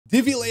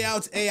Divi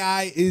Layouts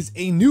AI is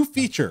a new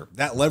feature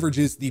that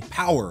leverages the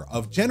power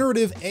of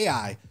generative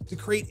AI to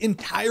create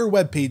entire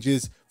web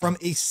pages from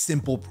a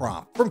simple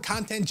prompt. From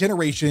content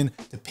generation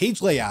to page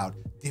layout,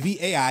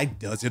 Divi AI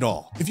does it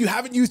all. If you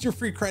haven't used your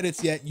free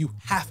credits yet, you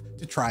have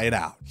to try it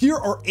out. Here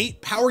are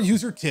 8 power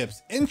user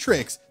tips and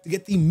tricks to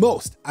get the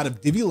most out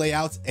of Divi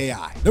Layouts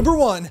AI. Number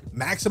 1,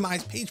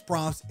 maximize page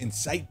prompts and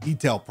site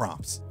detail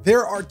prompts.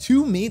 There are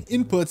 2 main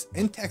inputs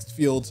and text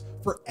fields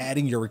for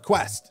adding your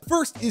request.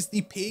 First is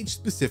the page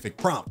specific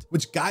prompt,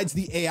 which guides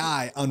the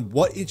AI on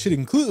what it should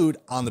include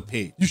on the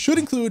page. You should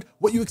include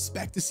what you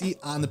expect to see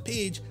on the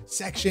page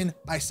section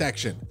by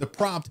section. The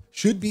prompt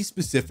should be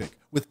specific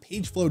with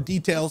page flow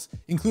details,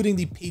 including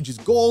the page's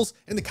goals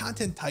and the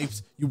content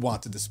types you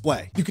want to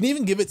display. You can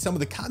even give it some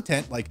of the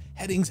content like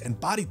headings and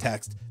body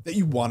text that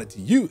you want it to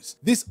use.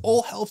 This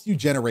all helps you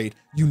generate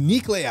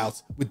unique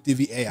layouts with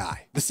Divi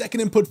AI. The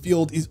second input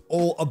field is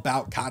all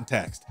about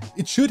context.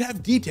 It should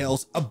have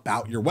details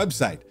about your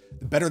website.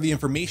 The better the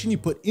information you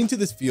put into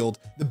this field,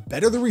 the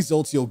better the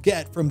results you'll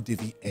get from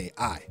Divi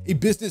AI. A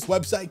business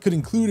website could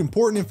include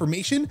important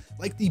information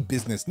like the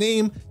business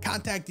name,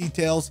 contact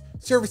details,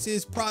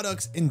 services,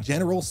 products, and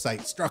general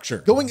site structure.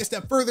 Going a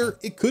step further,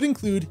 it could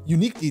include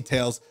unique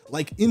details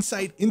like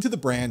insight into the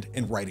brand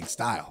and writing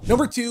style.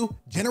 Number 2,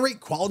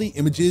 generate quality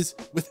images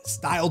with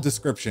style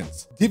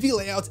descriptions. Divi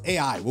Layouts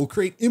AI will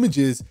create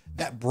images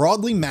that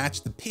broadly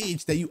match the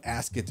page that you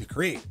ask it to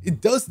create.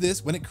 It does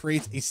this when it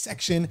creates a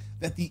section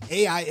that the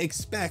AI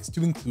expects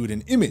to include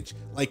an image,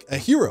 like a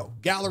hero,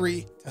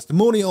 gallery,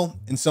 testimonial,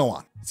 and so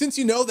on. Since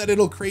you know that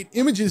it'll create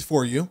images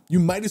for you, you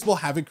might as well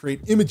have it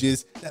create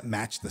images that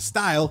match the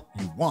style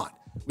you want.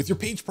 With your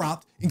page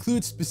prompt,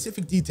 include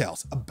specific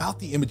details about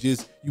the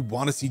images you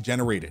want to see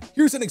generated.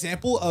 Here's an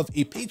example of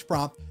a page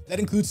prompt that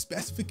includes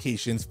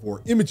specifications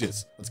for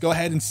images. Let's go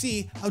ahead and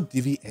see how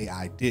Divi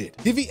AI did.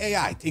 Divi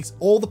AI takes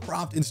all the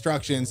prompt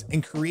instructions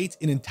and creates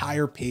an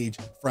entire page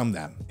from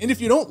them. And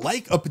if you don't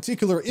like a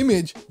particular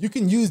image, you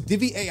can use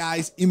Divi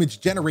AI's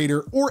image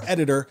generator or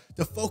editor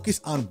to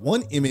focus on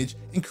one image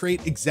and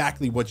create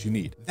exactly what you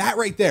need. That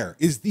right there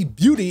is the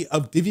beauty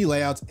of Divi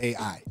Layouts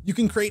AI. You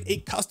can create a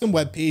custom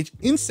web page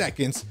in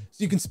seconds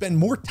so you can spend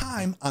more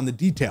time on the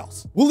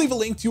details. We'll leave a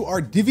link to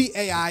our Divi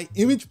AI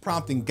image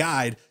prompting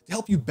guide to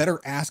help you better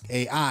ask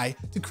AI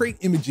to create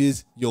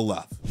images you'll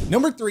love.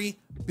 Number 3,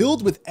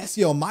 build with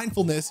SEO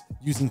mindfulness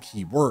using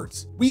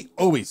keywords. We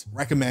always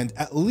recommend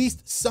at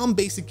least some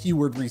basic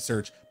keyword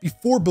research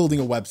before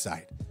building a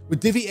website. With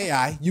Divi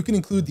AI, you can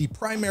include the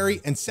primary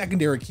and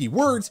secondary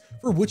keywords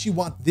for which you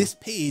want this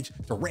page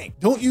to rank.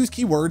 Don't use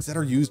keywords that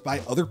are used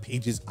by other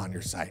pages on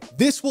your site.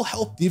 This will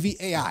help Divi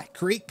AI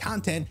create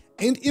content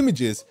and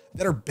images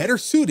that are better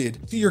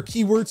suited to your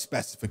keyword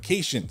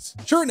specifications.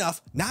 Sure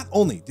enough, not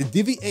only did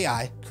Divi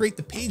AI create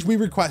the page we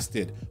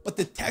requested, but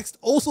the text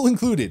also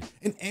included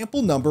an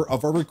ample number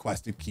of our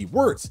requested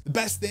keywords. The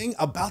best thing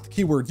about the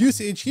keyword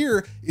usage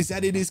here is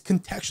that it is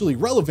contextually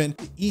relevant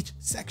to each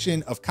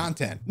section of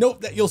content.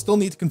 Note that you'll still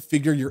need to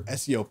configure your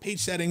SEO page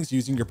settings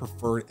using your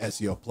preferred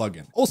SEO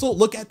plugin. Also,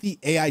 look at the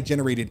AI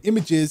generated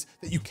images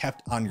that you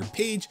kept on your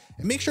page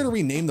and make sure to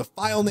rename the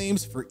file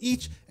names for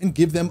each and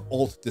give them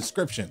alt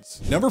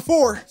descriptions. Number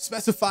 4,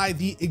 specify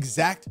the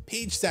exact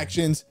page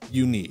sections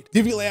you need.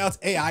 Divi Layouts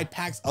AI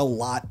packs a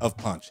lot of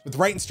punch. With the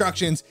right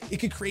instructions, it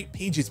can create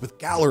pages with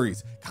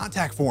galleries,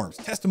 contact forms,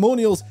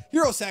 testimonials,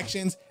 hero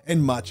sections,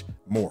 and much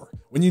more.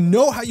 When you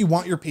know how you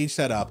want your page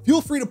set up,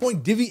 feel free to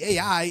point Divi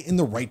AI in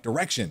the right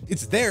direction.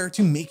 It's there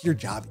to make your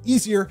job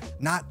easier,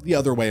 not the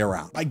other way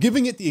around. By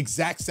giving it the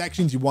exact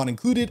sections you want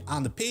included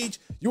on the page,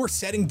 you're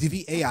setting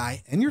Divi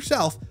AI and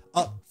yourself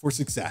up for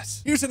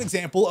success. Here's an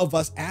example of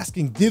us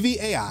asking Divi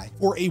AI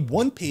for a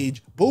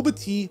one-page boba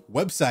tea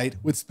website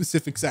with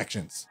specific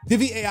sections.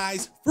 Divi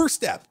AI's first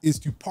step is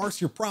to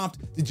parse your prompt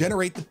to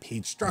generate the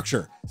page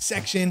structure,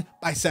 section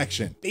by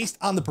section. Based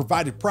on the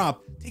provided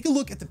prompt, take a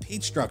look at the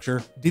page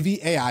structure Divi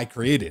AI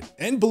created.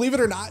 And believe it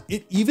or not,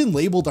 it even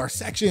labeled our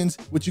sections,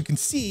 which you can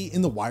see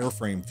in the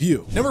wireframe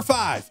view. Number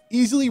 5,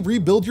 easily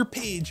rebuild your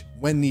page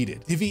when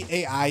needed. Divi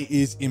AI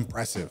is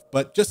impressive,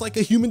 but just like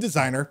a human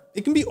designer,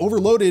 it can be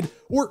overloaded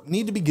or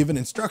need to be given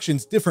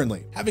instructions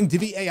differently. Having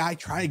Divi AI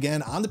try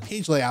again on the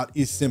page layout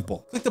is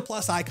simple. Click the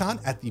plus icon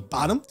at the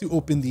bottom to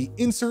open the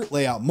insert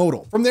layout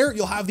modal. From there,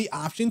 you'll have the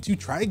option to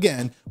try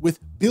again with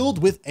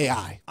build with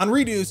AI. On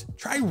redos,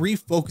 try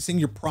refocusing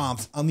your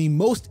prompts on the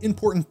most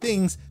important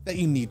things that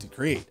you need to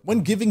create.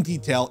 When giving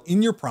detail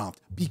in your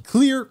prompt, be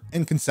clear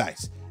and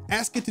concise.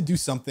 Ask it to do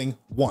something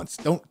once.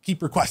 Don't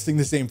keep requesting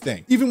the same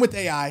thing. Even with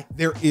AI,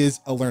 there is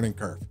a learning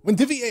curve. When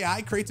Divi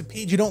AI creates a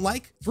page you don't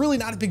like, it's really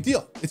not a big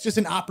deal. It's just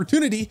an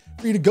opportunity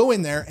for you to go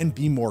in there and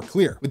be more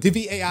clear. With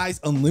Divi AI's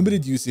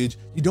unlimited usage,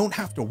 you don't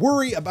have to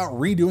worry about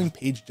redoing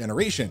page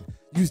generation.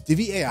 Use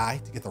Divi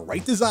AI to get the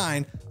right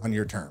design on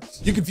your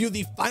terms. You can view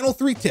the final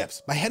 3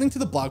 tips by heading to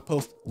the blog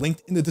post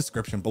linked in the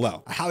description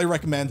below. I highly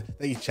recommend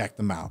that you check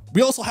them out.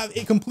 We also have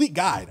a complete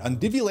guide on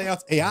Divi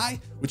Layouts AI,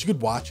 which you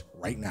could watch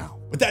right now.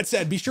 With that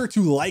said, be sure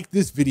to like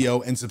this video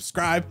and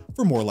subscribe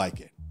for more like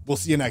it. We'll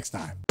see you next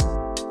time.